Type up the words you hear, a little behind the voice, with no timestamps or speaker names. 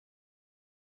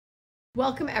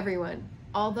Welcome everyone.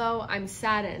 Although I'm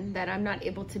saddened that I'm not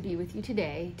able to be with you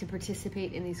today to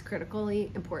participate in these critically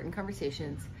important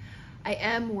conversations, I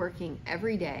am working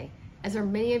every day, as are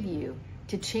many of you,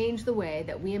 to change the way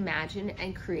that we imagine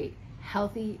and create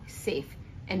healthy, safe,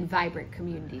 and vibrant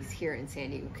communities here in San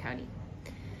Diego County.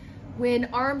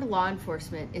 When armed law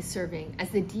enforcement is serving as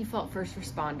the default first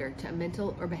responder to a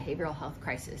mental or behavioral health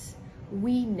crisis,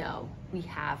 we know we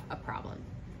have a problem.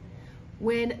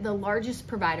 When the largest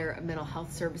provider of mental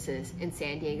health services in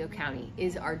San Diego County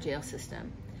is our jail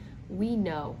system, we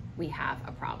know we have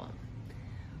a problem.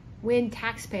 When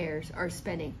taxpayers are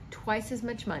spending twice as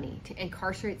much money to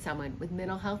incarcerate someone with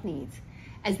mental health needs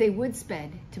as they would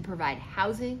spend to provide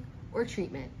housing or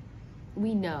treatment,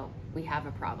 we know we have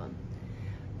a problem.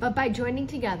 But by joining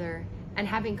together and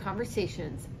having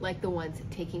conversations like the ones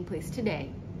taking place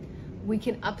today, we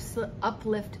can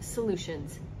uplift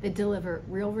solutions that deliver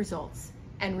real results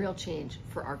and real change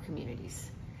for our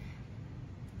communities.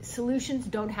 Solutions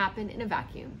don't happen in a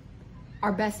vacuum.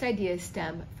 Our best ideas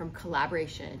stem from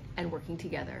collaboration and working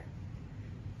together.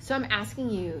 So I'm asking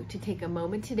you to take a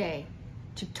moment today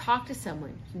to talk to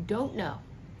someone you don't know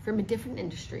from a different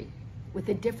industry with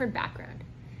a different background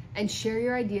and share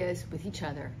your ideas with each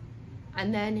other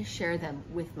and then share them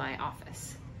with my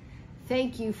office.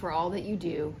 Thank you for all that you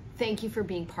do. Thank you for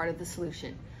being part of the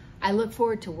solution. I look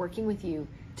forward to working with you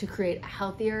to create a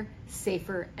healthier,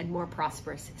 safer, and more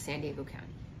prosperous San Diego County.